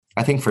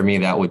I think for me,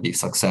 that would be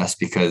success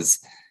because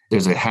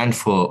there's a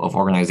handful of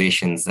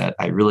organizations that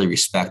I really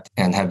respect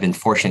and have been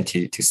fortunate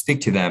to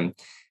speak to them.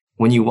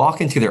 When you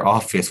walk into their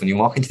office, when you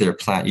walk into their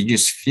plant, you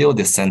just feel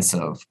this sense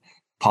of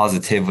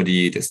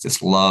positivity,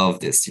 this love,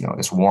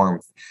 this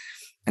warmth.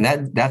 And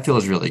that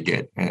feels really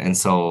good. And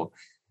so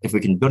if we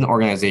can build an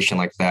organization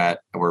like that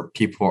where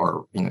people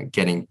are,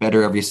 getting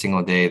better every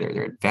single day,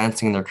 they're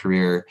advancing in their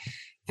career,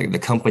 the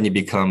company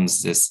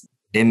becomes this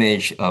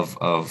image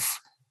of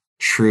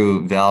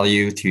true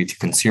value to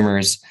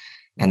consumers.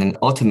 And then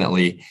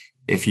ultimately,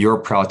 if you're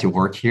proud to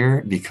work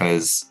here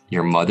because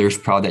your mother's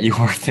proud that you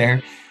work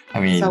there, I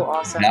mean, so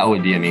awesome. That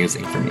would be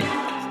amazing for me.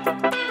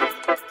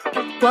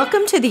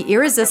 Welcome to the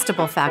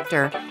Irresistible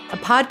Factor, a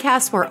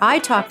podcast where I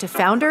talk to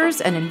founders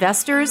and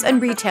investors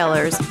and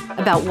retailers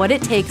about what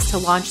it takes to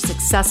launch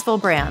successful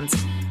brands,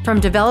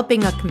 from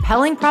developing a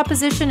compelling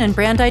proposition and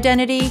brand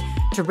identity,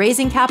 to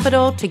raising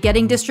capital, to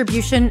getting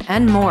distribution,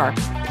 and more.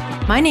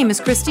 My name is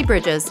Kristi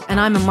Bridges, and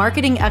I'm a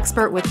marketing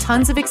expert with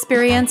tons of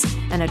experience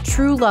and a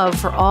true love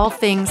for all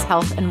things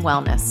health and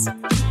wellness.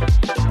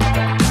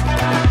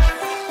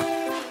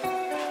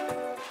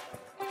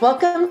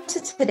 Welcome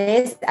to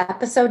today's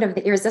episode of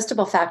The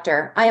Irresistible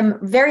Factor. I am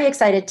very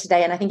excited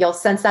today, and I think you'll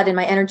sense that in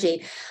my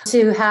energy,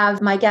 to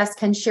have my guest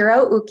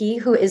Kenshiro Uki,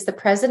 who is the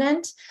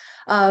president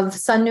of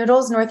Sun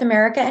Noodles North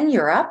America and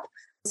Europe.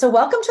 So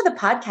welcome to the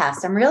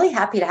podcast. I'm really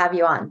happy to have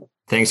you on.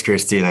 Thanks,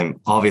 Kristi. And I'm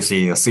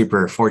obviously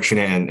super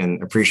fortunate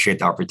and appreciate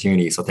the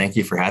opportunity. So thank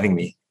you for having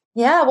me.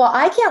 Yeah, well,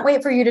 I can't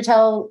wait for you to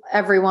tell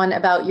everyone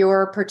about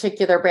your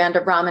particular brand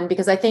of ramen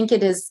because I think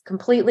it is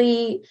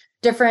completely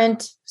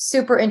different,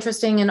 super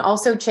interesting, and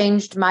also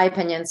changed my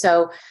opinion.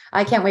 So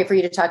I can't wait for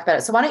you to talk about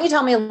it. So why don't you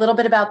tell me a little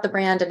bit about the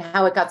brand and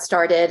how it got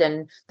started,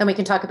 and then we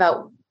can talk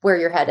about where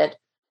you're headed.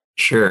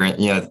 Sure.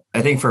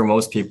 I think for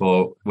most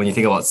people, when you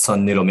think about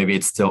Sun Noodle, maybe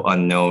it's still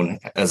unknown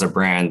as a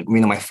brand.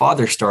 My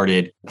father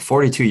started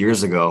 42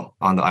 years ago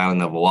on the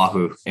island of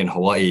Oahu in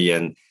Hawaii,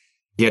 and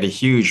he had a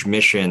huge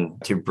mission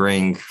to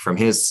bring from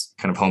his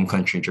kind of home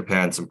country,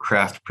 Japan, some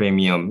craft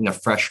premium,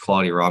 fresh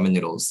quality ramen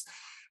noodles,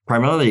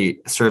 primarily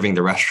serving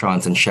the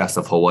restaurants and chefs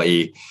of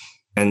Hawaii.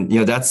 And,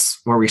 that's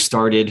where we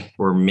started.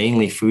 We're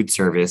mainly food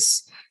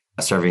service,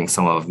 serving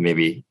some of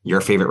maybe your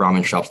favorite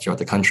ramen shops throughout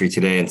the country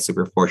today, and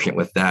super fortunate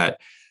with that.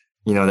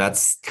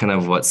 That's kind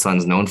of what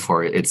Sun's known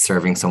for. It's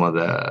serving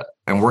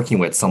and working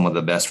with some of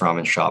the best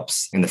ramen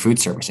shops in the food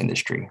service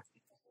industry.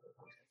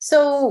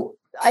 So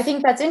I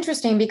think that's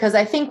interesting because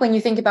I think when you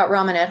think about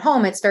ramen at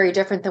home, it's very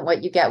different than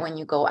what you get when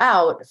you go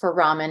out for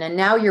ramen. And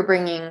now you're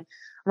bringing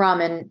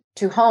ramen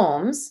to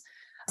homes.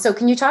 So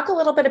can you talk a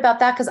little bit about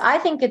that? Because I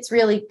think it's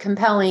really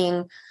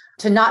compelling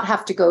to not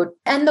have to go,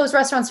 and those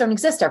restaurants don't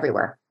exist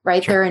everywhere,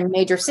 right? Sure. They're in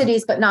major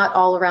cities, but not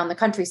all around the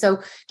country.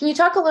 So can you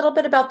talk a little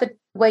bit about the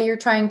way you're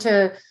trying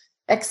to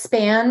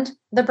expand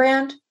the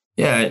brand?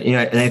 Yeah,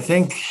 and I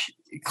think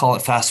call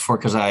it fast forward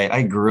because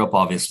I grew up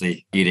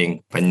obviously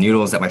eating the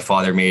noodles that my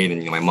father made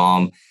and my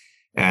mom.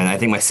 And I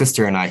think my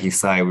sister and I,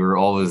 Hisai, we were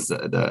always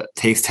the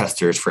taste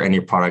testers for any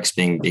products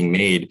being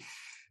made.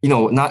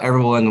 Not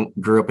everyone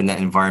grew up in that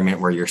environment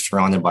where you're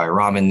surrounded by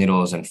ramen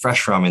noodles and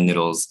fresh ramen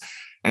noodles.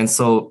 And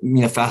so,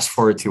 fast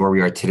forward to where we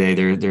are today,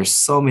 there's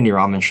so many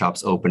ramen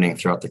shops opening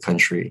throughout the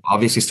country,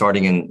 obviously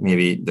starting in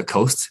maybe the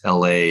coast,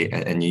 LA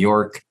and New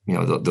York,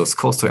 those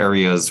coastal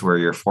areas where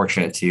you're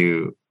fortunate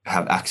to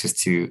have access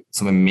to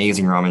some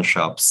amazing ramen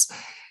shops.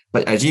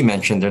 But as you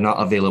mentioned, they're not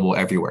available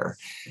everywhere.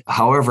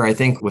 However, I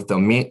think with the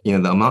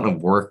amount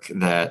of work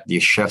that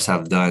these chefs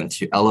have done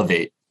to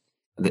elevate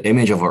the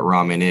image of what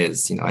ramen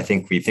is, I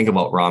think we think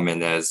about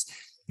ramen as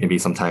maybe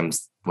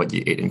sometimes what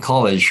you ate in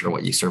college or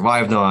what you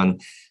survived on.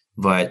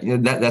 But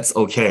that's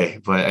okay.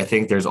 But I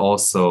think there's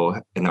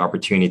also an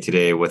opportunity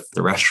today with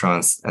the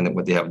restaurants, and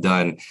what they have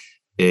done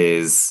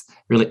is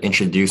really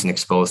introduce and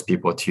expose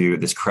people to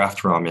this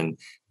craft ramen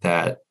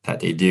that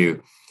they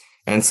do.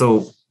 And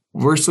so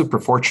we're super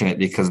fortunate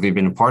because we've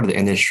been a part of the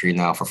industry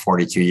now for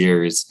 42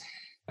 years.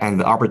 And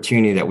the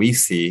opportunity that we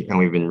see, and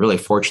we've been really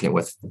fortunate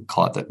with,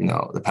 call it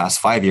the past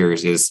 5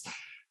 years, is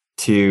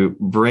to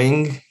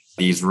bring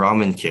these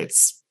ramen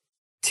kits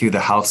to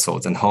the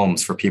households and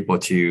homes for people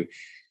to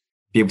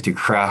be able to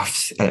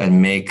craft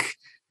and make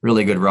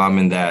really good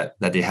ramen that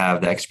they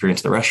have that experience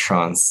at the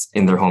restaurants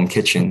in their home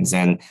kitchens.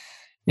 And,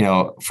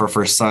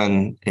 for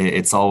Sun,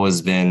 it's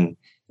always been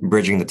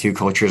bridging the two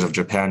cultures of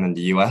Japan and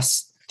the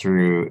US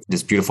through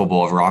this beautiful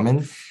bowl of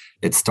ramen.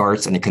 It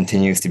starts and it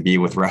continues to be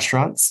with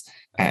restaurants.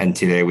 And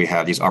today we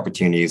have these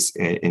opportunities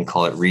in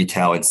call it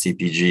retail and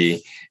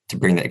CPG to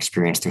bring that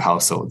experience to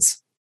households.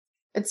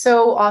 It's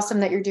so awesome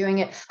that you're doing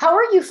it. How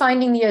are you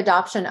finding the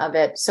adoption of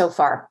it so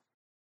far?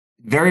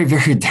 Very,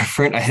 very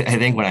different. I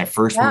think when I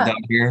first moved out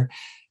here,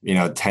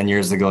 10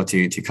 years ago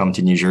to come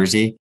to New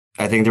Jersey,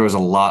 I think there was a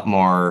lot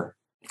more,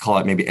 call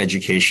it maybe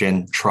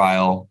education,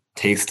 trial,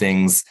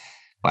 tastings.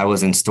 I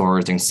was in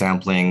stores doing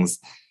samplings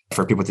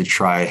for people to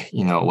try,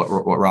 what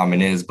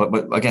ramen is. But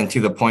again, to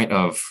the point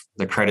of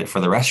the credit for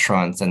the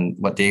restaurants and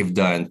what they've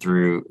done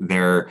through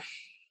their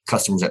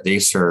customers that they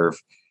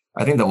serve,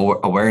 I think the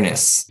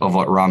awareness of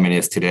what ramen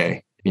is today,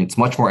 I mean, it's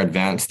much more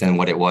advanced than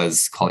what it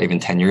was called even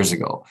 10 years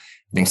ago.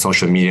 I think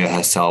social media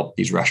has helped,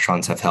 these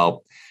restaurants have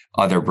helped,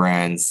 other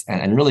brands,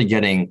 and really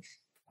getting,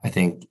 I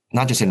think,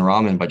 not just in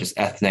ramen, but just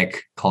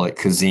ethnic, call it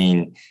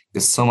cuisine.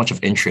 There's so much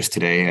of interest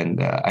today.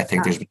 And I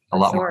think there's a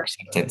lot more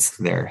acceptance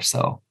there.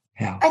 So,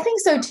 yeah. I think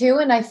so too.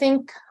 And I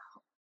think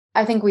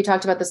we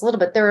talked about this a little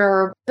bit. There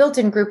are a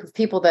built-in group of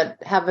people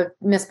that have a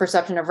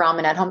misperception of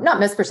ramen at home.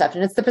 Not misperception,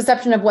 it's the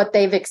perception of what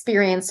they've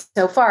experienced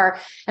so far.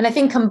 And I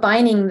think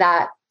combining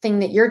that thing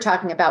that you're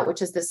talking about,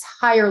 which is this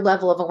higher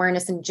level of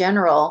awareness in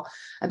general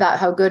about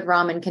how good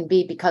ramen can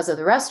be because of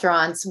the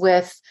restaurants,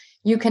 with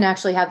you can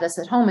actually have this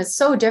at home, is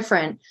so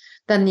different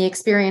than the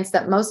experience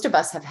that most of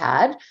us have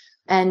had.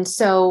 And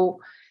so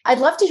I'd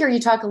love to hear you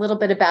talk a little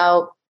bit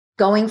about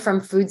going from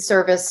food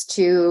service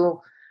to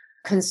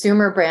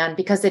consumer brand,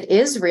 because it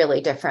is really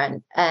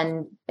different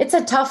and it's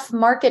a tough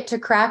market to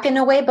crack in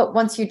a way. But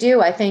once you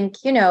do, I think,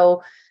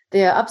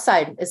 the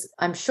upside is,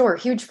 I'm sure,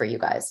 huge for you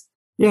guys.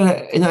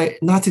 Yeah, and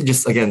not to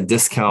just, again,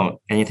 discount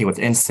anything with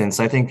instance.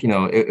 I think,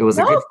 it was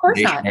a good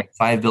foundation, right?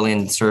 5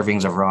 billion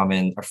servings of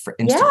ramen are for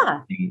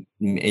instantly,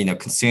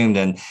 consumed.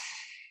 And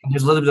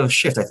there's a little bit of a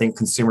shift. I think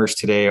consumers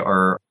today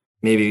are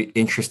maybe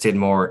interested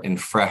more in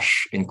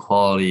fresh, in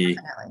quality,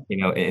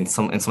 in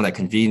some of that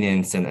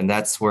convenience. And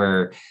that's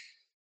where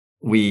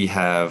we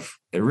have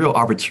a real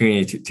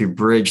opportunity to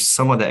bridge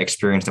some of that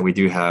experience that we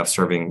do have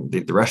serving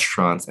the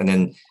restaurants, and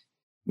then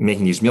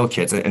making these meal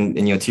kits. And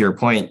to your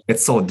point,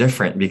 it's so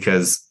different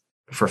because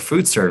for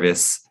food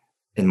service,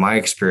 in my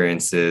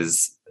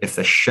experiences, if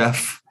the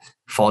chef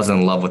falls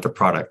in love with the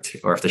product,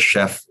 or if the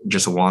chef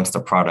just wants the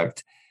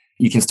product,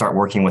 you can start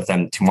working with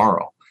them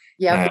tomorrow.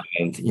 Yeah.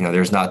 And,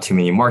 there's not too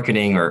many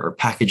marketing or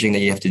packaging that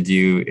you have to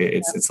do.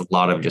 It's a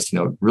lot of just,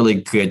 really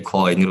good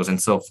quality noodles.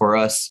 And so for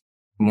us,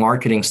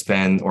 marketing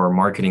spend or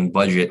marketing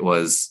budget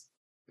was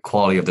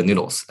quality of the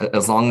noodles.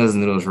 As long as the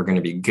noodles were going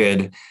to be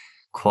good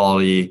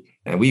quality,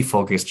 and we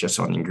focused just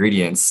on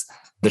ingredients,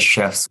 the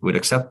chefs would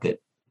accept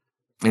it.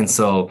 And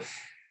so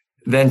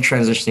then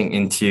transitioning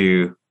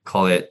into,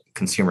 call it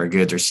consumer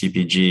goods or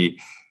CPG,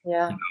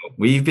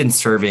 we've been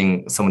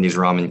serving some of these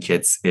ramen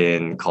kits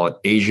in, call it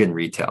Asian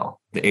retail,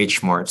 the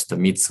H Marts, the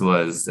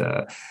Mitsuwas,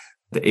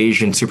 the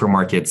Asian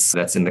supermarkets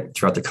that's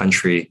throughout the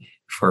country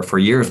for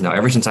years now.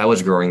 Ever since I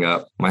was growing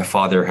up, my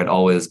father had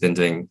always been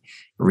doing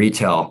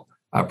retail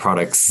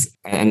products.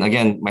 And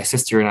again, my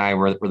sister and I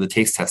were the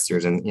taste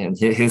testers. And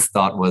his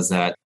thought was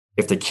that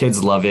if the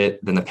kids love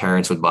it, then the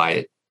parents would buy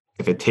it.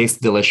 If it tastes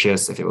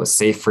delicious, if it was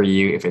safe for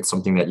you, if it's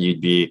something that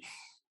you'd be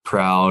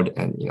proud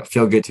and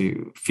feel good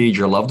to feed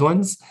your loved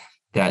ones,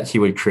 that he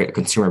would create a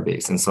consumer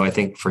base. And so I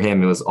think for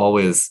him, it was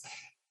always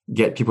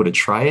get people to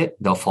try it,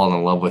 they'll fall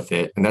in love with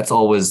it. And that's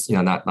always,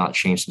 not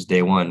changed since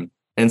day one.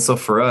 And so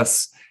for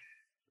us,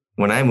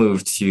 when I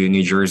moved to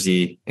New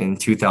Jersey in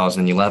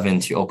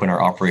 2011 to open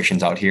our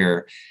operations out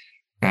here,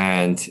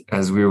 and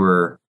as we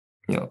were,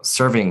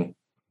 serving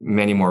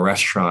many more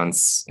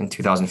restaurants in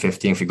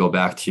 2015, if we go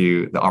back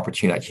to the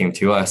opportunity that came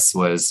to us,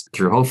 was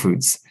through Whole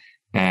Foods.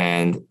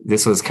 And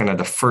this was kind of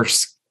the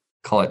first,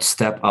 call it,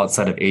 step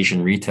outside of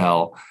Asian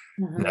retail,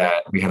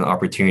 that we had an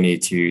opportunity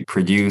to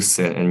produce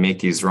and make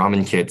these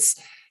ramen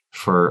kits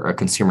for a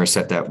consumer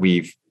set that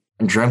we've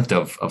dreamt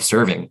of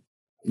serving.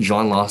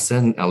 John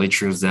Lawson, Ellie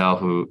Truesdale,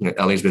 who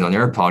Ellie's been on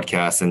your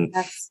podcast, and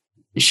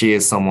she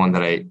is someone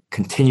that I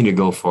continue to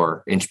go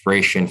for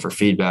inspiration, for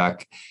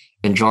feedback.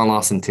 And John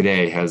Lawson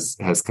today has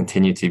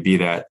continued to be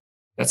that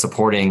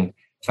supporting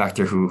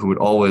factor who would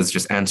always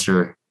just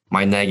answer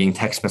my nagging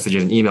text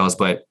messages and emails.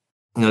 But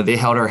they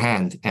held our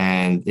hand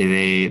and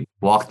they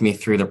walked me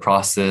through the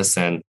process.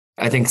 And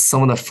I think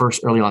some of the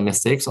first early on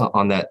mistakes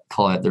on that,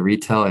 call it the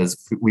retail, is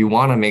we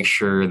want to make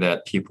sure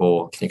that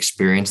people can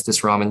experience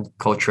this ramen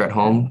culture at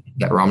home,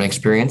 that ramen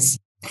experience.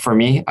 For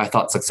me, I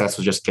thought success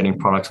was just getting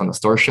products on the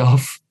store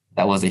shelf.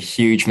 That was a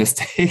huge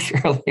mistake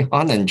early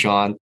on. And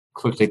John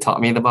quickly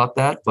taught me about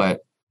that.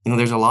 But,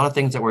 there's a lot of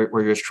things that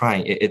we're just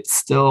trying. It's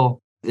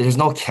still, there's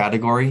no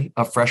category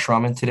of fresh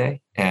ramen today.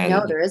 And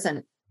no, there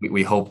isn't.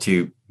 We hope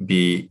to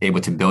be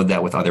able to build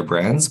that with other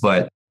brands,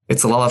 but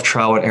it's a lot of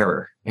trial and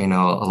error, a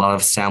lot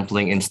of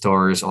sampling in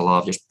stores, a lot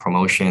of just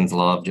promotions, a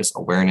lot of just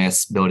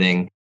awareness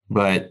building.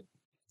 But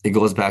it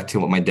goes back to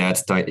what my dad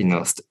started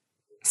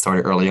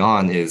early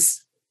on,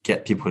 is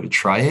get people to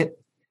try it.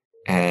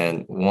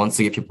 And once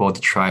we get people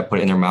to try it, put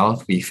it in their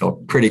mouth, we feel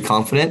pretty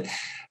confident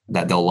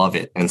that they'll love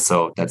it. And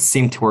so that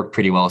seemed to work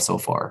pretty well so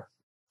far.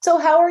 So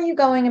how are you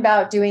going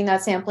about doing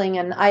that sampling?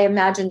 And I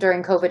imagine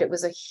during COVID, it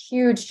was a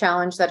huge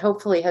challenge that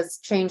hopefully has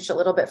changed a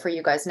little bit for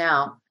you guys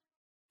now.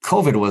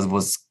 COVID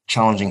was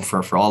challenging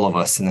for all of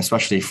us, and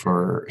especially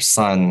for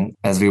Sun,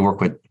 as we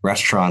work with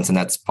restaurants, and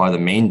that's probably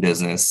the main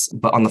business.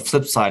 But on the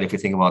flip side, if we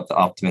think about the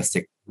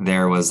optimistic,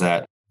 there was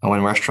that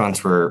when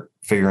restaurants were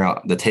figuring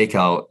out the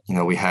takeout,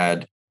 we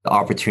had the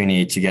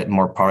opportunity to get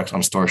more products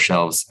on store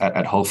shelves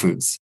at Whole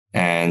Foods.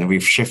 And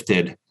we've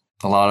shifted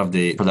a lot of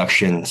the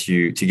production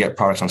to get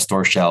products on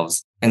store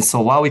shelves. And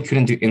so while we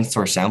couldn't do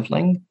in-store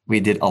sampling, we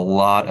did a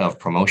lot of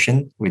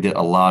promotion. We did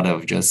a lot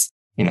of just,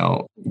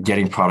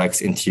 getting products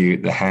into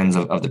the hands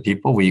of the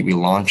people. We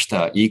launched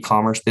an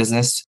e-commerce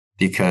business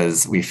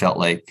because we felt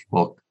like,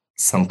 well,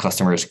 some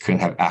customers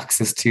couldn't have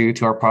access to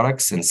our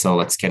products. And so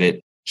let's get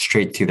it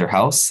straight to their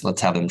house.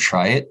 Let's have them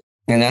try it.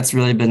 And that's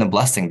really been a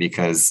blessing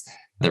because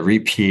the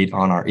repeat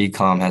on our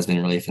e-com has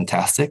been really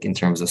fantastic in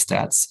terms of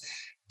stats.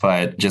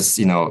 But just,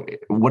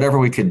 whatever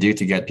we could do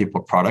to get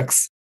people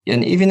products.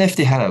 And even if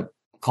they had a,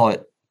 call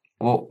it,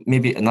 well,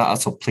 maybe not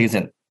so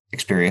pleasant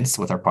experience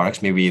with our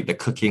products, maybe the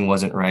cooking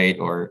wasn't right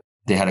or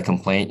they had a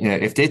complaint,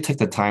 if they took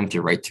the time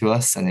to write to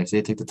us and if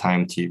they took the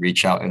time to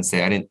reach out and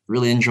say, I didn't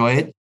really enjoy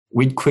it,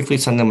 we'd quickly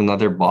send them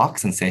another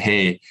box and say,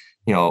 hey,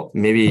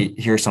 maybe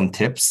here's some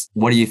tips.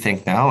 What do you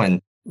think now? And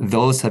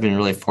those have been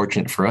really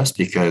fortunate for us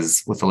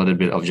because with a little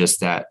bit of just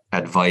that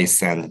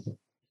advice and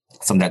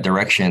some of that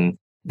direction,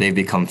 they've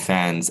become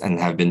fans and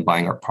have been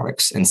buying our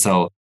products. And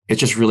so it's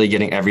just really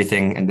getting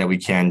everything and that we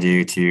can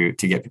do to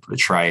get people to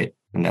try it.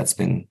 And that's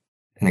been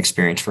an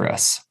experience for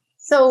us.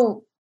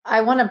 So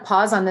I want to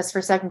pause on this for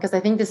a second because I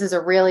think this is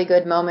a really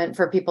good moment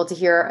for people to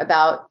hear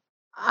about.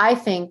 I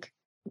think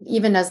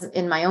even as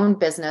in my own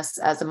business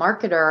as a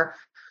marketer,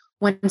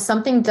 when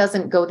something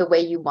doesn't go the way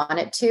you want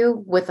it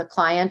to with a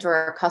client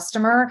or a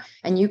customer,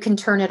 and you can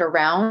turn it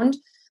around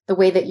the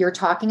way that you're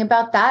talking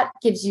about, that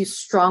gives you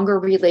stronger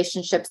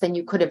relationships than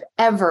you could have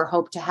ever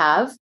hoped to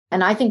have.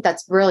 And I think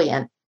that's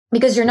brilliant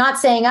because you're not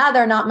saying,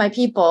 they're not my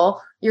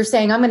people. You're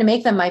saying, I'm going to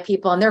make them my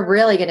people and they're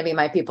really going to be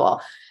my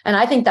people. And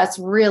I think that's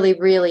really,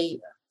 really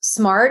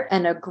smart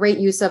and a great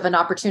use of an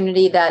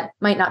opportunity that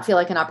might not feel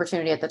like an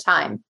opportunity at the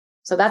time.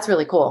 So that's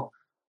really cool.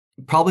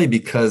 Probably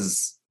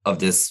because of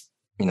this,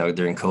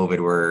 during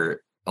COVID, where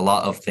a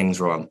lot of things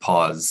were on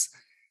pause.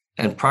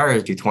 And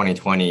prior to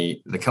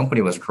 2020, the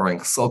company was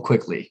growing so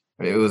quickly.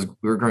 We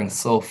were growing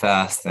so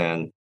fast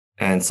and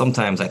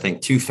sometimes I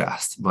think too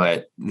fast.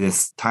 But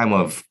this time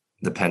of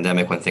the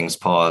pandemic, when things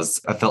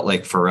paused, I felt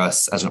like for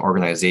us as an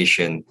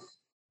organization,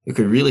 we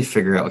could really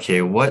figure out,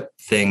 okay, what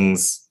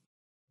things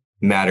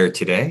matter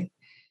today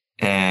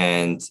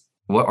and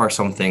what are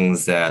some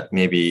things that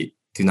maybe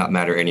do not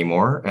matter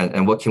anymore?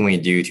 And what can we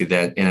do to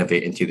then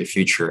innovate into the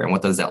future? And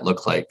what does that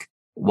look like?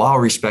 While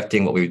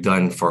respecting what we've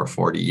done for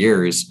 40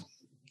 years,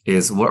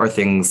 is what are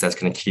things that's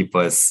going to keep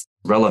us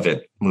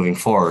relevant moving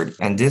forward?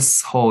 And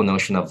this whole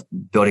notion of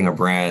building a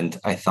brand,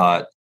 I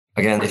thought,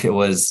 again, if it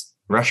was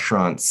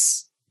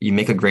restaurants, you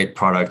make a great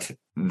product,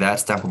 that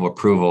stamp of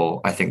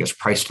approval, I think, is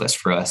priceless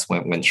for us.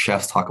 When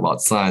chefs talk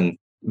about Sun,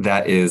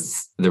 that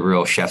is the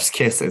real chef's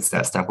kiss. It's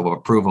that stamp of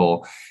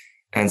approval.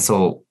 And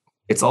so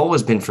it's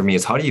always been for me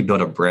is how do you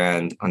build a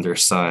brand under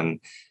Sun,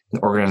 an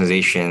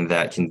organization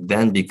that can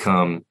then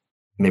become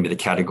maybe the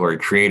category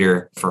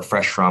creator for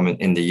fresh ramen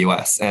in the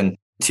US. And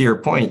to your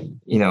point,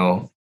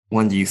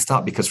 when do you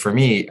stop? Because for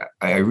me,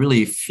 I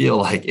really feel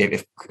like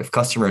if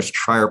customers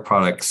try our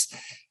products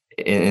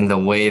in the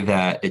way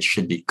that it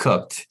should be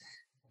cooked,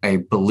 I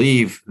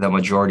believe the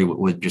majority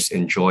would just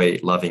enjoy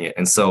loving it.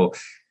 And so,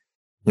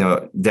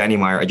 Danny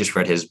Meyer, I just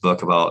read his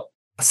book about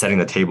setting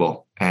the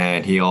table,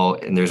 and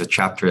there's a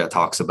chapter that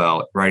talks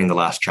about writing the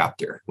last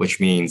chapter, which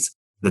means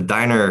the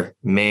diner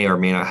may or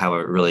may not have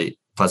a really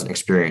pleasant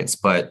experience,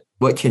 but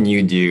what can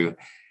you do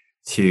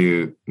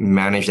to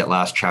manage that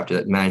last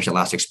chapter, manage that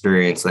last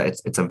experience, so that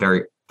it's a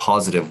very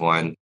positive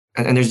one?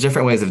 And there's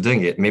different ways of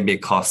doing it. Maybe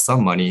it costs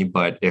some money,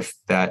 but if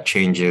that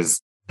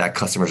changes that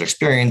customer's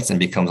experience and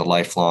becomes a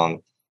lifelong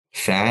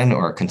fan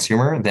or a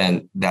consumer,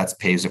 then that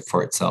pays it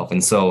for itself.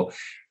 And so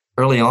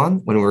early on,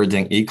 when we were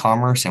doing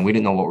e-commerce and we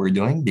didn't know what we were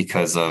doing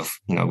because of,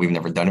 we've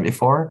never done it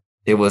before,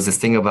 it was this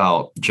thing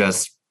about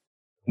just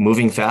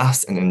moving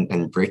fast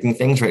and breaking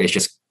things, right? It's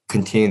just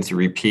continuing to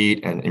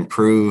repeat and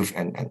improve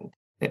and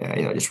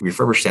just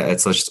refurbish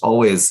that. So it's just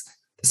always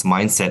this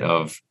mindset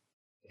of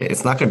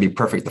it's not going to be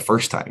perfect the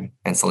first time.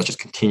 And so let's just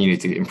continue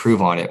to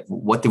improve on it.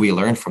 What do we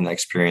learn from that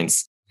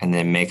experience? And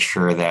then make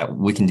sure that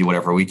we can do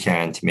whatever we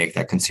can to make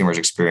that consumer's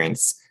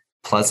experience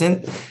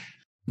pleasant,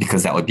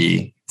 because that would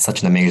be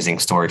such an amazing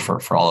story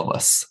for all of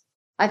us.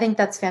 I think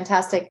that's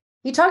fantastic.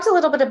 You talked a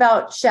little bit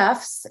about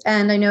chefs,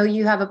 and I know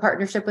you have a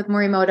partnership with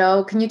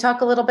Morimoto. Can you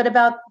talk a little bit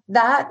about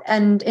that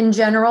and in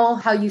general,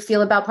 how you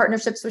feel about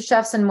partnerships with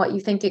chefs and what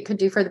you think it could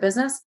do for the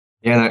business?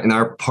 Yeah, in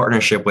our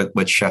partnership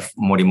with Chef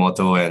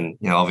Morimoto and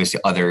obviously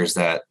others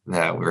that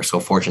we're so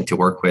fortunate to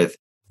work with,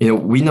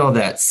 we know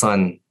that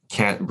Sun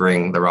can't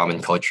bring the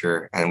ramen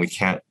culture and we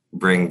can't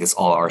bring this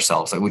all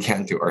ourselves. Like we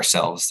can't do it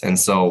ourselves. And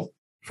so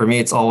for me,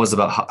 it's always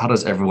about how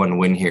does everyone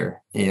win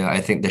here? I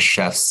think the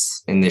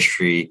chefs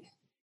industry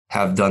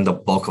have done the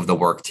bulk of the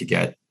work to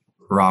get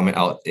ramen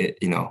out,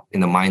 in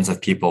the minds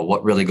of people,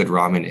 what really good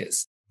ramen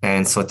is.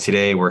 And so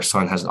today where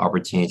Sun has an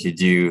opportunity to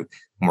do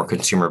more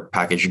consumer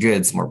packaged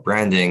goods, more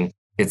branding,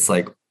 it's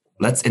like,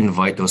 let's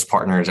invite those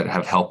partners that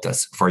have helped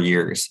us for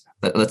years.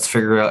 Let's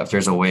figure out if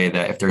there's a way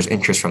that if there's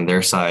interest from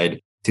their side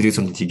to do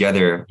something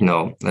together,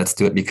 let's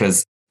do it.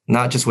 Because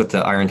not just with the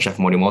Iron Chef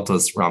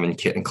Morimoto's ramen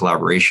kit and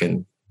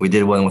collaboration, We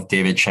did one with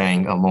David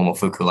Chang of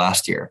Momofuku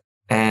last year.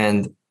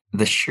 And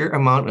the sheer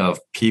amount of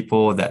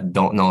people that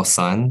don't know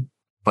Sun,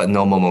 but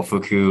know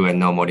Momofuku and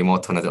know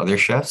Morimoto and the other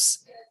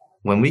chefs,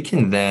 when we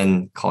can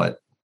then call it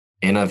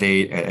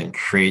innovate and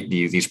create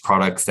these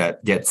products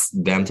that gets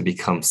them to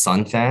become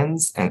Sun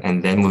fans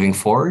and then moving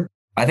forward,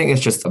 I think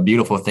it's just a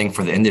beautiful thing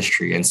for the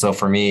industry. And so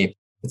for me,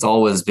 it's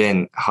always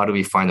been, how do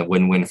we find a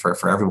win-win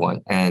for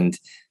everyone? And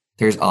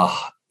there's a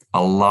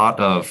lot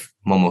of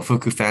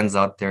Momofuku fans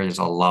out there. There's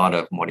a lot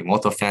of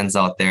Morimoto fans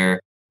out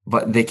there,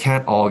 but they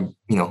can't all,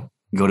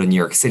 go to New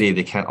York City.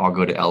 They can't all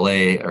go to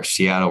LA or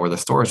Seattle where the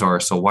stores are.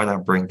 So why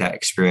not bring that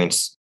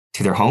experience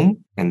to their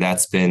home? And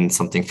that's been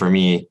something for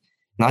me,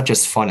 not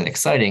just fun and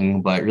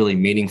exciting, but really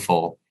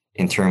meaningful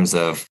in terms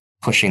of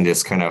pushing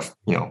this kind of,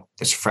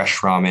 this fresh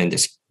ramen,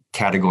 this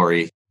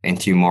category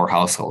into more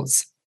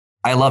households.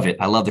 I love it.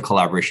 I love the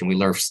collaboration. We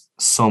learn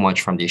so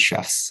much from these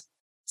chefs.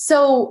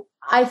 So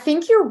I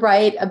think you're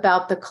right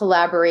about the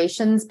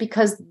collaborations,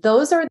 because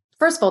those are,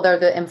 first of all, they're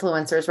the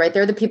influencers, right?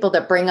 They're the people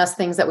that bring us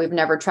things that we've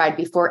never tried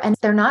before. And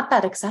they're not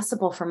that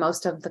accessible for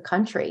most of the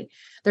country.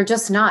 They're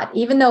just not,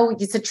 even though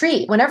it's a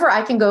treat. Whenever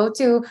I can go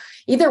to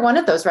either one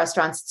of those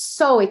restaurants, it's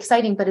so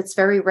exciting, but it's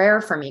very rare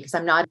for me because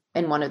I'm not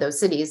in one of those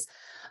cities.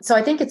 So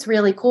I think it's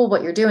really cool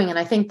what you're doing. And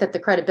I think that the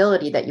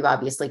credibility that you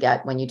obviously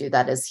get when you do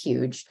that is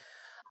huge.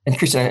 And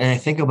Kristi, and I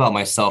think about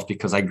myself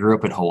because I grew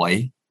up in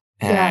Hawaii.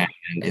 And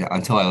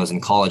until I was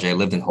in college, I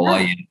lived in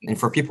Hawaii. Yeah. And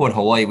for people in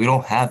Hawaii, we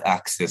don't have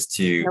access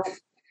to,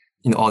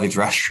 all these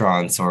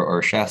restaurants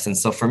or chefs. And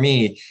so for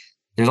me,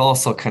 there's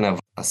also kind of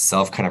a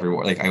self kind of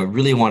reward. Like I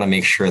really want to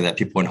make sure that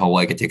people in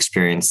Hawaii get to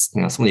experience,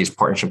 some of these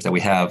partnerships that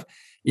we have.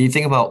 You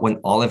think about when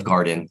Olive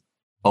Garden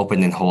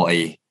opened in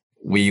Hawaii,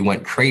 we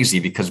went crazy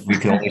because we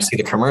could only see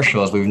the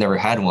commercials. We've never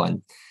had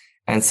one.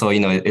 And so,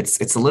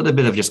 it's a little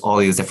bit of just all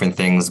these different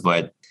things,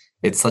 but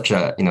it's such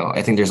a,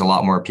 I think there's a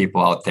lot more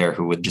people out there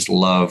who would just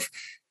love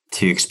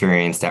to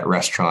experience that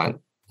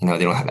restaurant. They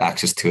don't have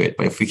access to it.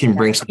 But if we can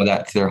bring some of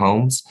that to their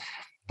homes,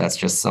 that's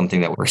just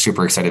something that we're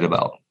super excited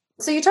about.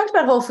 So you talked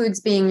about Whole Foods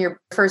being your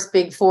first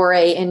big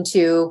foray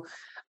into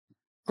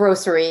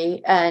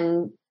grocery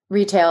and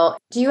retail.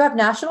 Do you have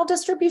national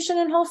distribution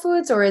in Whole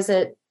Foods, or is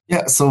it?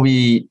 Yeah, so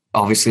we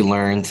obviously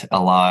learned a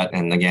lot.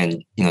 And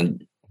again,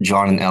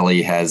 John and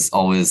Ellie has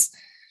always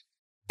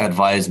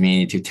advised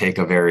me to take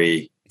a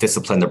very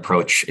disciplined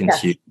approach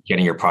into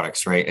getting your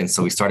products, right? And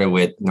so we started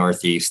with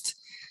Northeast.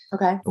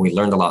 Okay. We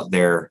learned a lot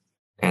there.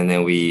 And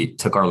then we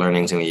took our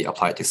learnings and we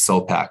applied to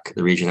SOPAC,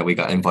 the region that we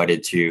got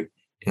invited to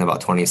in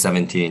about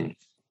 2017.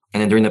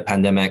 And then during the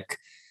pandemic,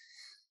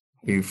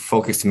 we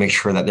focused to make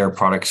sure that their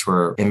products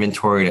were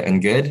inventoried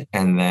and good.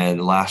 And then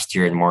last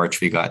year in March,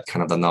 we got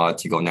kind of the nod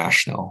to go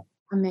national.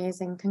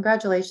 Amazing.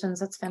 Congratulations.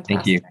 That's fantastic.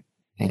 Thank you.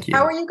 Thank you.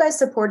 How are you guys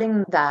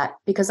supporting that?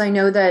 Because I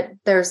know that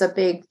there's a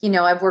big,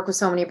 I've worked with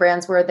so many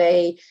brands where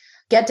they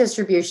get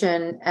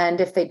distribution, and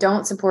if they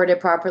don't support it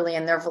properly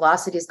and their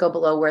velocities go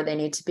below where they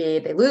need to be,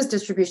 they lose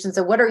distribution.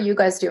 So what are you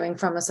guys doing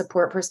from a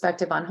support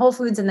perspective on Whole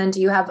Foods? And then do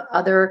you have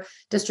other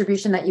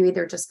distribution that you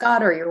either just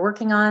got or you're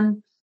working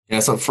on? Yeah,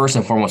 so first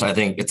and foremost, I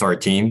think it's our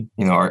team.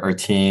 Our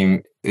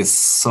team is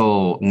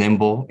so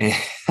nimble.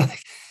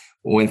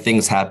 When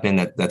things happen,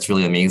 that's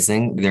really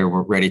amazing. They're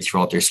ready to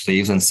roll up their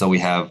sleeves. And so we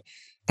have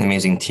an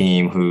amazing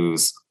team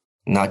who's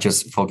not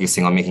just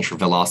focusing on making sure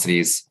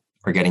velocities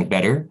are getting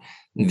better.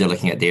 They're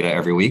looking at data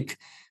every week,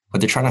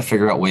 but they're trying to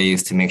figure out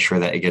ways to make sure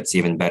that it gets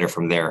even better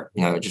from there.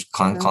 Just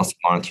constant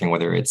monitoring,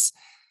 whether it's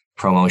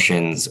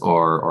promotions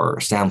or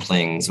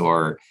samplings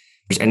or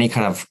there's any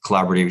kind of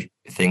collaborative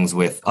things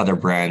with other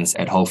brands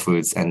at Whole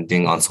Foods and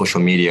being on social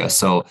media.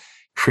 So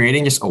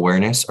creating just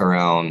awareness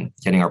around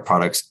getting our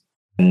products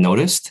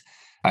noticed.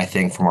 I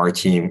think from our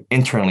team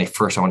internally,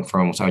 first and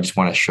foremost, I just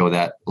want to show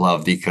that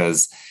love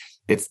because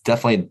it's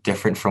definitely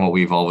different from what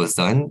we've always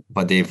done,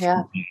 but they've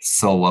been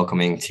so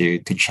welcoming to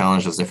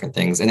challenge those different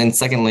things. And then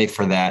secondly,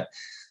 for that,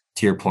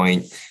 to your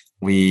point,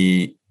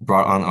 we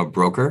brought on a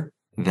broker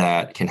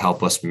that can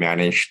help us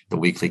manage the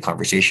weekly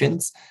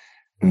conversations,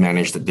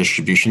 manage the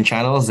distribution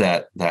channels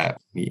that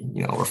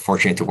we're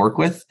fortunate to work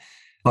with.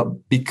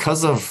 But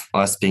because of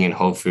us being in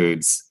Whole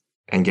Foods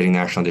and getting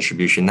national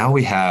distribution, now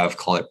we have,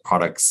 call it,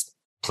 products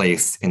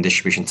placed in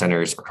distribution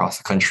centers across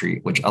the country,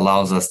 which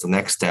allows us the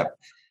next step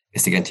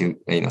is to get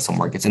into some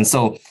markets. And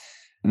so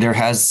there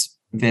has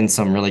been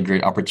some really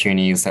great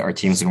opportunities that our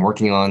team's been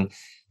working on.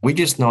 We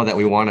just know that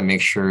we want to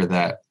make sure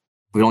that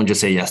we don't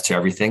just say yes to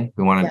everything.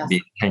 We want to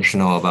be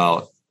intentional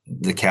about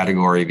the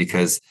category,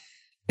 because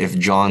if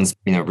John's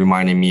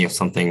reminding me of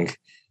something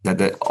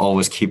that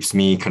always keeps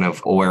me kind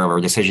of aware of our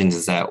decisions,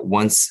 is that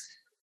once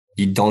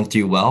you don't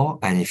do well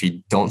and if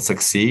you don't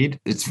succeed,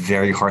 it's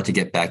very hard to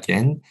get back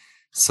in.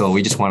 So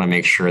we just want to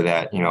make sure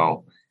that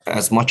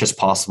as much as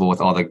possible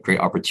with all the great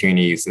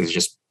opportunities is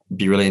just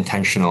be really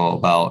intentional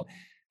about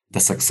the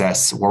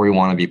success, where we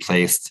want to be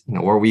placed,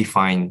 where we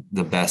find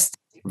the best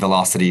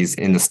velocities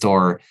in the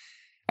store.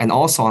 And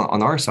also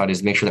on our side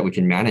is make sure that we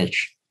can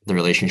manage the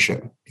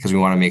relationship, because we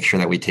want to make sure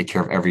that we take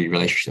care of every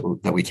relationship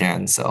that we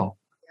can. So,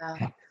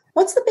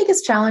 What's the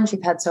biggest challenge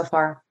you've had so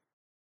far?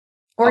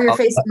 or you're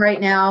facing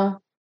right now?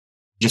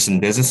 Just in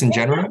business in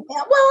general?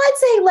 Well, I'd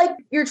say like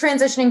you're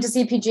transitioning to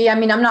CPG. I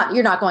mean,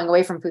 you're not going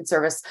away from food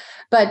service,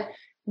 but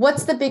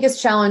what's the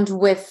biggest challenge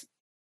with,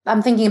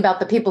 I'm thinking about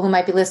the people who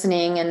might be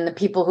listening and the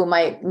people who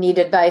might need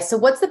advice. So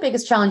what's the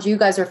biggest challenge you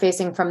guys are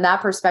facing from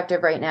that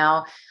perspective right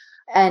now?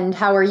 And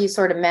how are you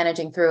sort of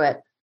managing through it?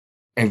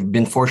 I've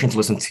been fortunate to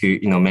listen to,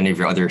 many of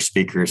your other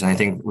speakers. And I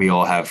think we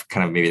all have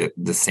kind of maybe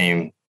the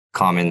same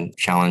common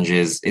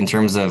challenges in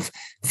terms of,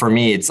 for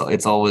me, it's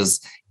always,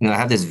 I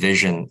have this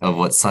vision of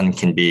what Sun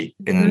can be,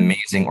 an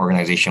amazing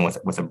organization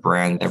with a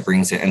brand that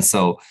brings it. And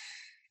so,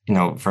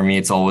 for me,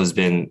 it's always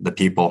been the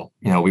people.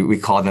 We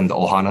call them the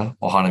Ohana.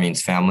 Ohana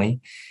means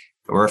family.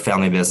 We're a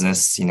family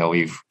business.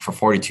 For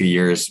 42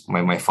 years,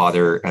 my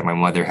father and my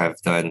mother have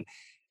done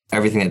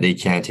everything that they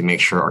can to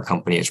make sure our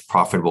company is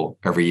profitable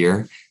every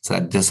year. So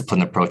that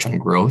disciplined approach on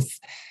growth.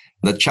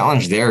 The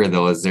challenge there,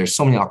 though, is there's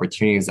so many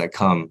opportunities that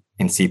come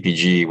in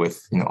CPG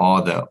with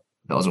all the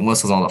bells and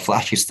whistles, all the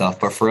flashy stuff.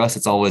 But for us,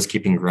 it's always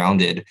keeping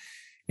grounded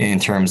in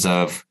terms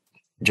of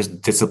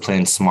just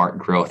disciplined, smart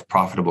growth,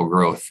 profitable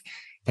growth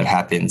that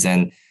happens.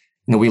 And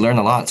we learn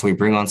a lot. So we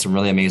bring on some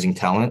really amazing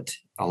talent,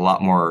 a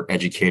lot more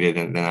educated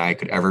than I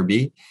could ever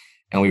be.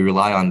 And we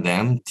rely on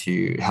them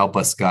to help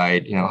us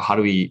guide, how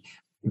do we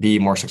be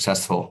more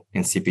successful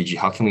in CPG?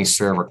 How can we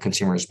serve our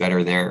consumers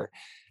better there?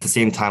 At the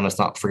same time, let's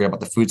not forget about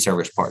the food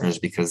service partners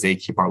because they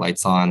keep our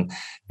lights on.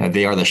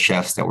 They are the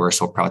chefs that we're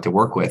so proud to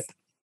work with.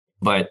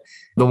 But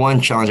the one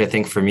challenge I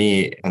think for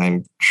me, and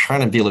I'm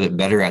trying to be a little bit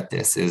better at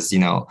this, is,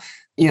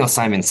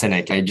 Simon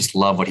Sinek. I just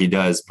love what he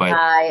does. But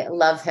I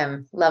love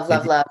him. Love.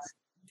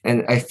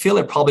 And I feel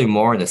it probably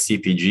more in the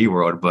CPG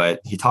world, but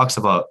he talks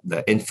about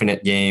the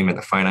infinite game and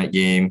the finite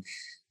game.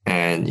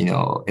 And,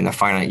 in the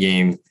finite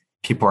game,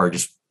 people are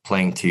just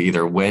playing to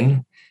either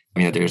win.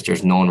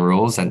 There's known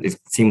rules, and it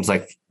seems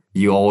like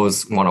you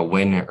always want to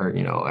win, or,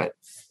 an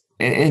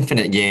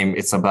infinite game,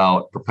 it's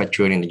about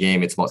perpetuating the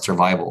game. It's about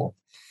survival.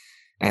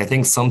 And I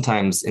think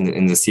sometimes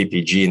in the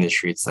CPG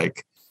industry, it's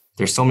like,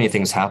 there's so many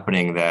things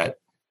happening that,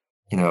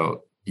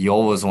 you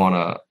always want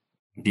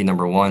to be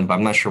number one, but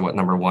I'm not sure what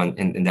number one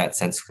in that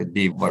sense could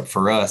be. But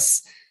for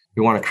us,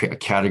 we want to create a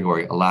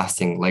category, a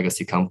lasting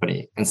legacy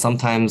company. And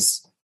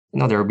sometimes,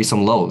 there will be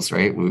some lows,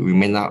 right? We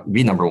may not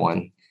be number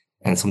one.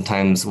 And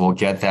sometimes we'll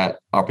get that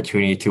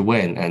opportunity to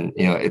win. And,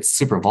 it's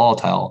super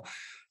volatile.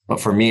 But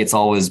for me, it's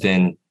always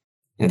been,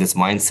 this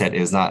mindset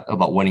is not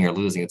about winning or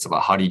losing. It's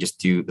about how do you just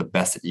do the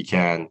best that you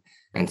can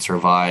and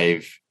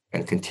survive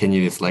and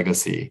continue this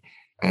legacy.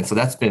 And so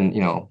that's been,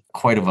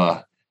 quite of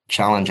a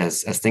challenge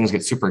as things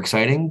get super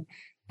exciting.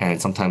 And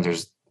sometimes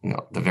there's,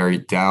 the very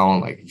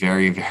down, like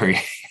very, very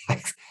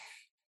like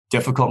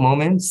difficult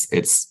moments.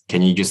 It's,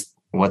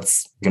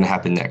 what's going to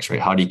happen next, right?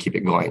 How do you keep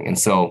it going? And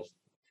so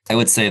I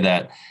would say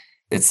that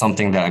it's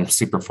something that I'm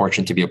super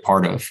fortunate to be a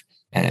part of.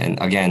 And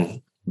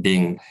again,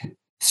 being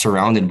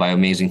surrounded by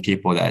amazing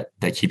people that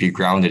keep you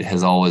grounded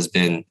has always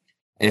been,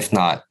 if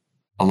not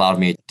allowed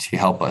me to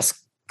help us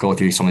go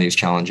through some of these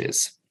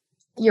challenges.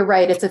 You're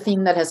right. It's a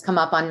theme that has come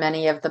up on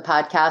many of the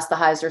podcasts. The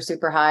highs are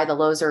super high. The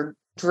lows are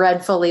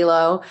dreadfully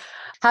low.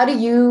 How do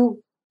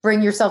you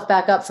bring yourself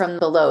back up from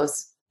the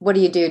lows? What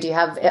do? Do you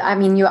have,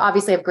 you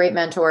obviously have great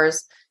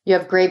mentors. You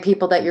have great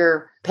people that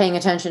you're paying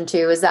attention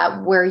to. Is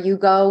that where you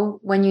go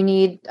when you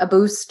need a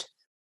boost?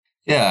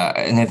 Yeah.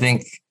 And I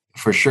think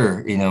for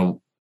sure,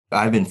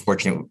 I've been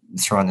fortunate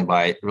surrounded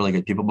by really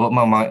good people, but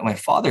my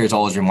father has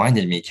always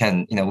reminded me,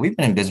 Ken, we've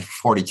been in business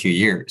for 42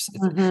 years.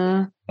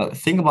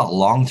 Think about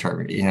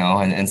long-term,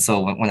 and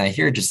so when I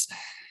hear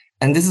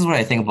and this is what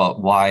I think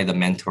about why the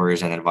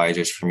mentors and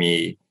advisors for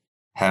me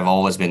have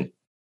always been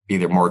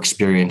either more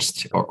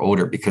experienced or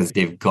older, because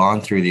they've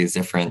gone through these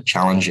different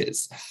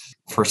challenges.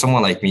 For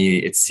someone like me,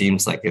 it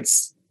seems like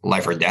it's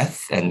life or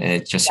death, and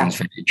it just seems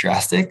very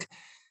drastic.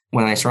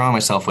 When I surround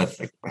myself with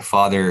like my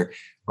father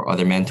or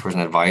other mentors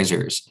and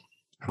advisors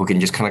who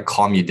can just kind of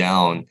calm you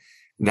down,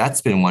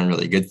 that's been one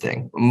really good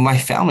thing. My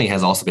family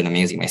has also been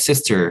amazing. My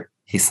sister,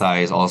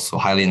 Hisai, is also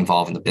highly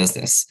involved in the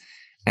business.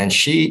 And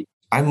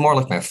I'm more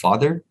like my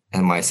father,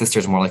 and my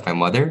sister's more like my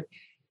mother.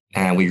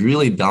 And we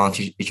really balance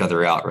each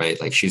other out,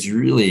 right? Like she's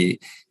really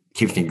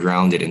keeps me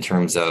grounded in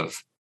terms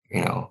of,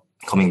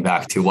 coming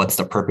back to what's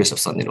the purpose of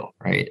Sun Noodle,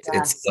 right?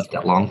 Yes. It's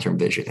that long-term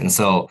vision. And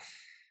so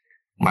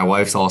my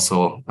wife's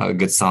also a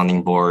good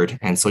sounding board.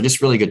 And so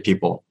just really good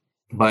people.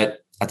 But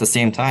at the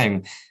same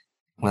time,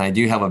 when I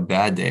do have a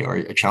bad day or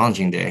a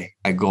challenging day,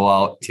 I go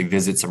out to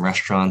visit some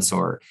restaurants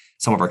or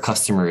some of our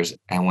customers.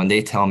 And when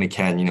they tell me,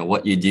 Ken,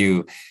 what you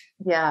do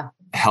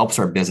helps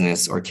our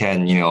business, or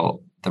Ken, the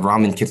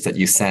ramen kits that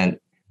you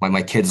sent,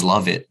 my kids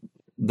love it.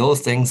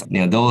 Those things,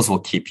 those will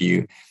keep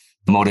you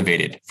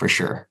motivated for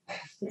sure.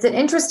 It's an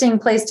interesting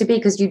place to be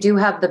because you do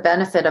have the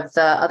benefit of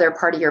the other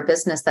part of your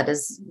business that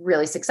is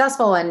really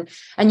successful, and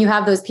you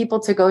have those people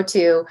to go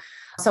to.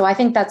 So I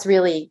think that's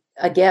really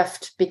a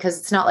gift, because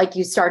it's not like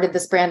you started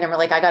this brand and were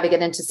like, I got to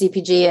get into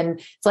CPG and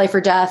it's life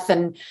or death.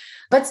 And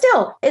But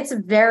still, it's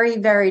very,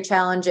 very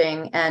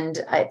challenging.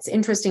 And it's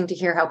interesting to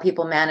hear how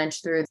people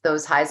manage through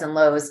those highs and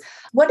lows.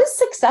 What does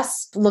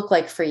success look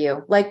like for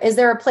you? Like, is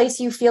there a place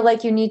you feel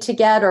like you need to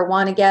get or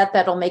want to get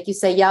that'll make you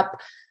say,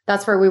 yep,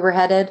 that's where we were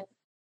headed?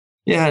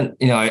 Yeah.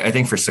 I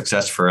think for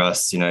success for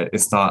us,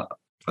 it's not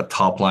a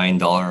top line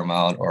dollar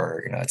amount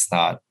or, it's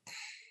not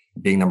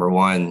being number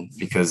one,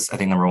 because I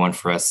think number one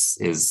for us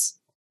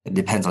it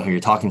depends on who you're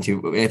talking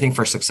to. I think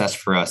for success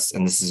for us,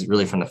 and this is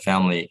really from the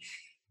family,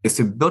 is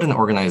to build an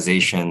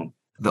organization,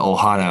 the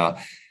Ohana,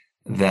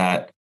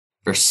 that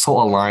are so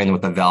aligned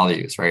with the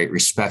values, right?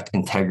 Respect,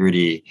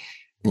 integrity,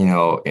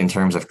 in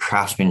terms of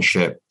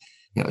craftsmanship,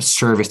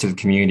 service to the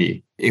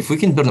community. If we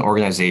can build an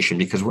organization,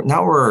 because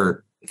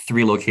we're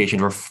 3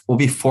 locations, we'll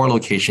be 4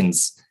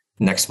 locations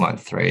next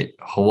month, right?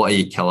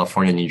 Hawaii,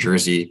 California, New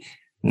Jersey,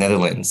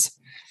 Netherlands.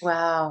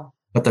 Wow.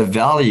 But the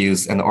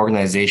values and the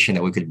organization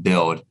that we could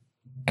build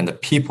and the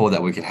people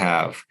that we could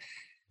have,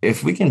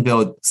 if we can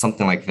build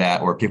something like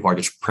that, where people are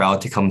just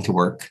proud to come to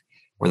work,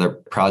 where they're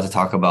proud to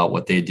talk about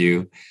what they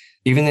do,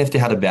 even if they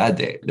had a bad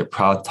day, they're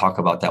proud to talk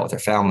about that with their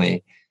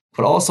family.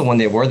 But also when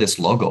they wear this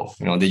logo,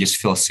 they just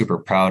feel super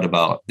proud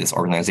about this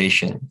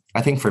organization.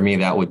 I think for me,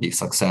 that would be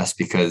success,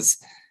 because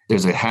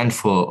there's a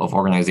handful of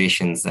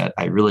organizations that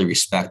I really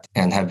respect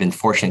and have been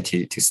fortunate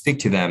to speak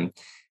to them.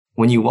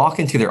 When you walk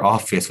into their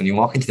office, when you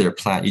walk into their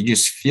plant, you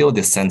just feel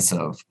this sense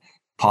of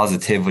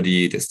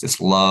positivity, this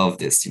love,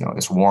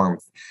 this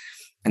warmth.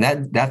 And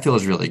that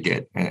feels really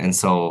good. And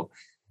so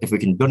if we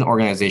can build an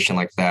organization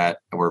like that,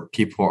 where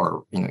people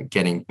are,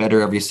 getting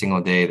better every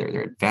single day,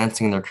 they're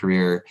advancing in their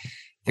career,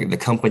 the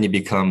company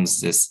becomes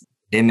this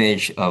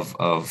image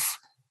of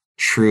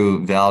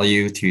true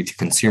value to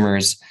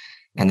consumers.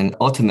 And then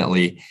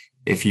ultimately,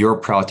 if you're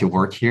proud to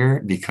work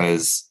here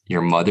because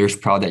your mother's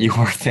proud that you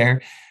work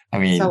there, I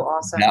mean, so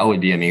awesome. That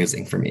would be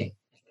amazing for me.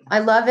 I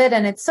love it.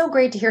 And it's so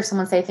great to hear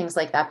someone say things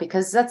like that,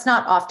 because that's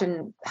not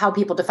often how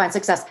people define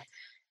success.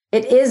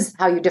 It is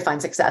how you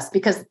define success,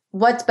 because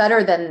what's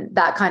better than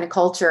that kind of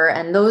culture?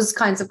 And those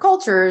kinds of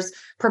cultures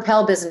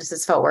propel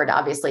businesses forward,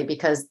 obviously,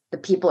 because the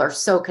people are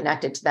so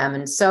connected to them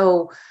and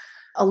so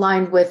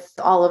aligned with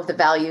all of the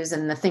values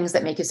and the things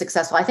that make you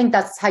successful. I think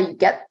that's how you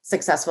get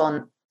successful,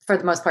 and for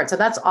the most part. So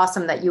that's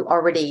awesome that you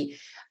already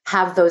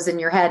have those in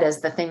your head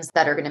as the things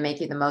that are going to make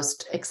you the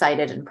most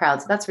excited and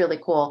proud. So that's really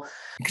cool.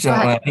 Because when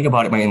I think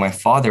about it, my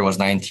father was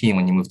 19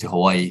 when he moved to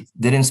Hawaii,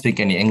 didn't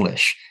speak any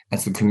English. And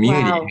so the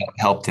community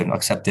helped him,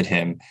 accepted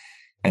him.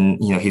 And,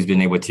 he's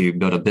been able to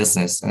build a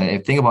business. And I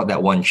think about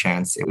that one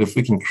chance. If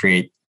we can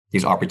create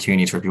these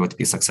opportunities for people to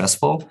be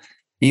successful,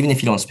 even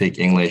if you don't speak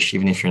English,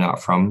 even if you're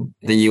not from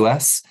the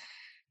US,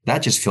 that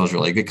just feels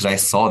really good, because I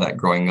saw that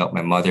growing up.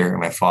 My mother and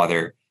my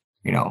father,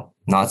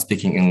 not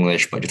speaking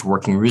English, but just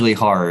working really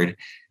hard.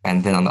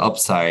 And then on the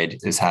upside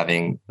is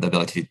having the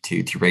ability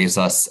to raise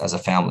us as a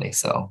family.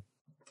 So,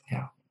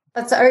 yeah.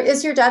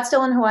 Is your dad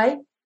still in Hawaii?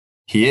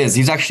 He is.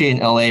 He's actually in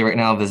LA right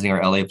now visiting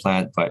our LA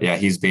plant, but yeah,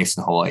 he's based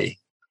in Hawaii.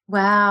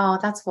 Wow,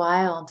 that's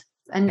wild.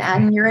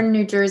 And you're in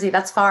New Jersey.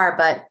 That's far,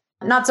 but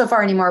not so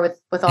far anymore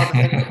with all the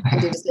things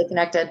you do to stay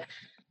connected.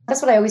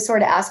 That's what I always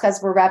sort of ask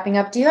as we're wrapping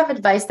up. Do you have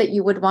advice that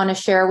you would want to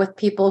share with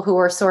people who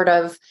are sort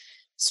of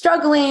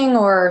struggling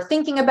or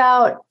thinking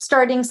about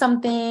starting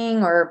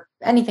something or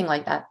anything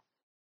like that?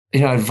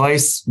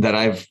 Advice that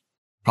I've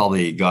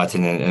probably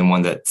gotten and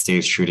one that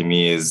stays true to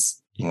me is,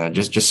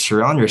 just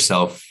surround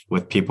yourself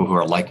with people who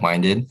are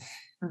like-minded.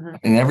 Mm-hmm.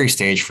 And every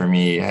stage for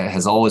me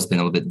has always been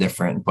a little bit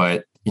different,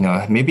 but,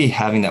 maybe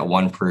having that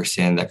one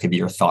person that could be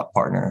your thought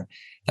partner,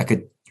 that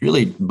could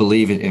really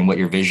believe in what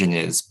your vision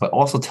is, but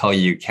also tell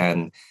you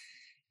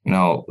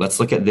let's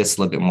look at this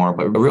a little bit more,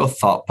 but a real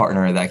thought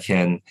partner that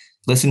can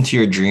listen to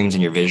your dreams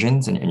and your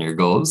visions and your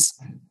goals,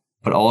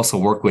 but also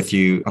work with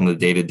you on the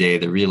day-to-day,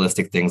 the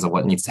realistic things of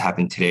what needs to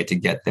happen today to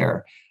get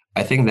there.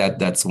 I think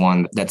that's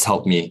one that's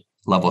helped me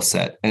level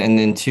set. And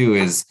then 2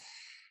 is,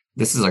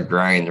 this is a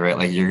grind, right?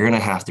 Like, you're going to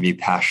have to be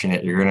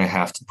passionate. You're going to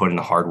have to put in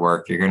the hard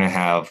work. You're going to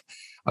have,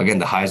 again,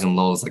 the highs and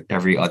lows, like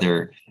every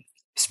other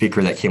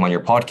speaker that came on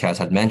your podcast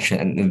had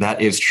mentioned. And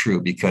that is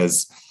true,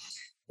 because,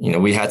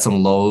 we had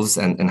some lows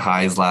and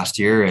highs last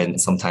year. And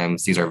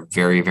sometimes these are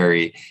very,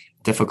 very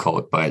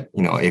difficult. But,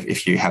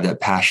 if you have that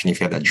passion,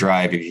 if you have that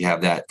drive, if you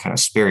have that kind of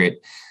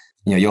spirit,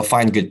 you'll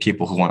find good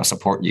people who want to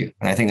support you.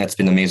 And I think that's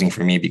been amazing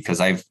for me,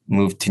 because I've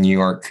moved to New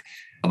York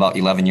about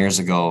 11 years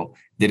ago,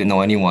 didn't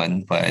know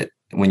anyone. But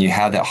when you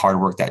have that hard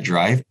work, that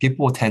drive,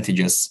 people will tend to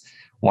just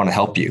want to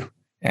help you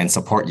and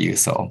support you.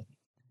 So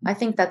I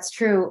think that's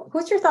true.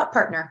 Who's your thought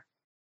partner?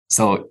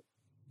 So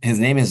his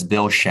name is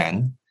Bill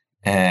Shen,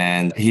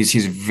 and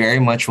he's very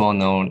much well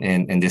known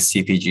in this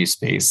CPG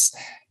space.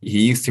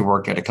 He used to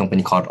work at a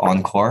company called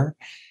Encore.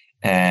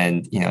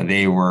 And,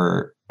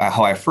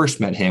 how I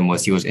first met him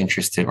was he was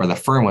interested, or the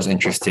firm was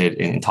interested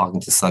in talking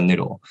to Sun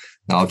Noodle.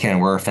 Now, again,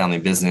 we're a family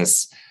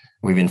business.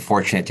 We've been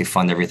fortunate to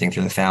fund everything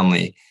through the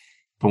family.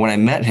 But when I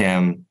met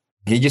him,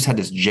 he just had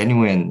this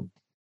genuine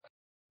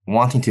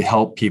wanting to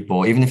help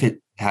people, even if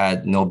it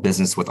had no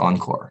business with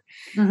Encore.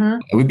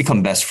 Mm-hmm. We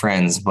become best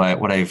friends. But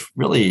what I've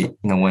really,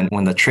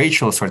 when the trade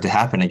shows started to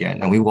happen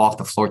again and we walked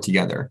the floor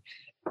together,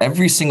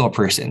 every single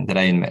person that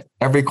I met,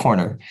 every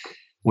corner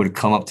would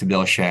come up to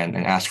Bill Shen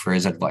and ask for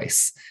his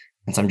advice.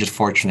 And so I'm just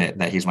fortunate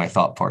that he's my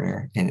thought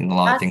partner in a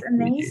lot of things. That's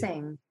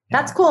amazing.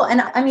 That's cool.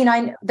 And I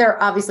mean,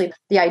 they're obviously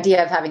the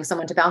idea of having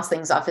someone to bounce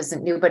things off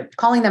isn't new, but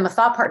calling them a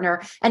thought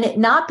partner and it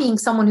not being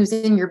someone who's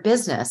in your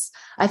business,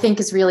 I think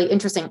is really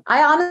interesting.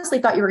 I honestly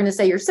thought you were going to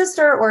say your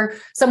sister or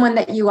someone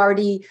that you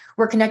already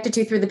were connected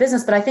to through the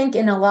business. But I think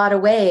in a lot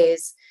of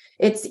ways,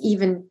 it's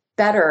even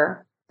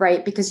better,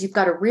 right? Because you've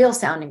got a real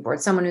sounding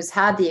board, someone who's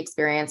had the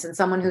experience and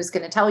someone who's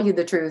going to tell you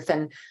the truth.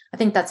 And I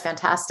think that's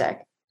fantastic.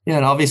 Yeah,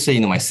 and obviously,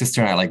 my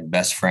sister and I are like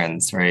best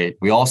friends, right?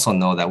 We also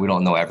know that we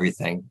don't know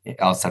everything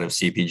outside of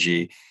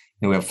CPG.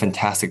 We have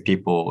fantastic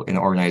people in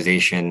the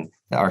organization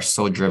that are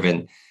so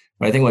driven.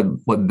 But I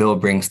think what Bill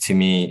brings to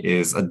me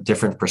is a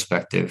different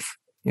perspective.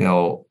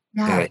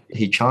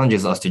 He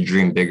challenges us to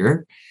dream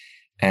bigger,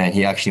 and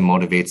he actually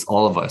motivates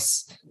all of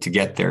us to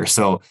get there.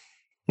 So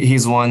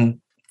he's one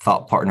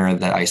thought partner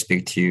that I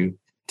speak to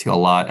a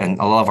lot, and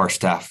a lot of our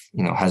staff,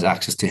 has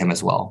access to him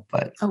as well.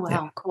 But oh,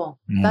 wow. Cool.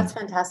 That's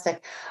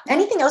fantastic.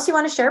 Anything else you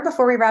want to share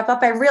before we wrap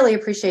up? I really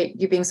appreciate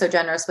you being so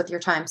generous with your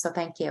time. So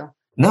thank you.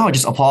 No,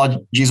 just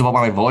apologies about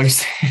my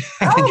voice.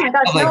 Oh my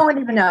gosh, no one would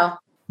even know.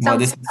 Well,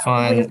 this is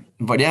fun.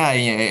 But yeah,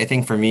 I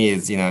think for me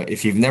is,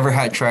 if you've never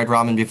tried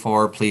ramen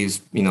before, please,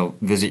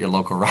 visit your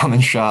local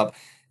ramen shop.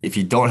 If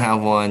you don't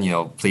have one,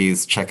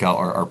 please check out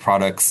our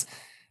products.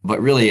 But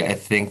really, I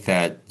think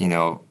that,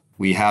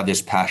 we have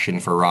this passion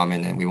for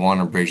ramen and we want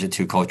to bridge the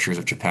two cultures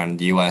of Japan and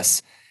the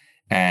US.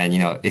 And,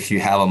 if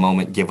you have a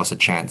moment, give us a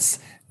chance.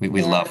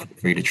 We'd love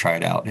for you to try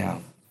it out. Yeah.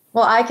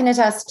 Well, I can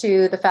attest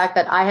to the fact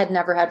that I had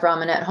never had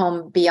ramen at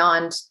home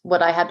beyond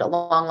what I had a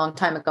long, long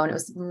time ago. And it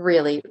was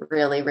really,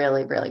 really,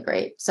 really, really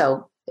great.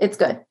 So it's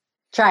good.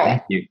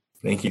 Try it.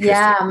 Thank you, Kristi.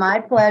 Yeah, my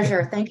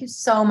pleasure. Thank you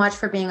so much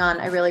for being on.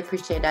 I really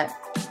appreciate it.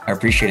 I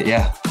appreciate it.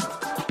 Yeah.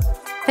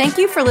 Thank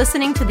you for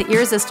listening to The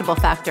Irresistible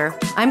Factor.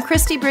 I'm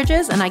Kristi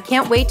Bridges, and I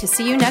can't wait to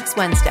see you next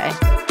Wednesday.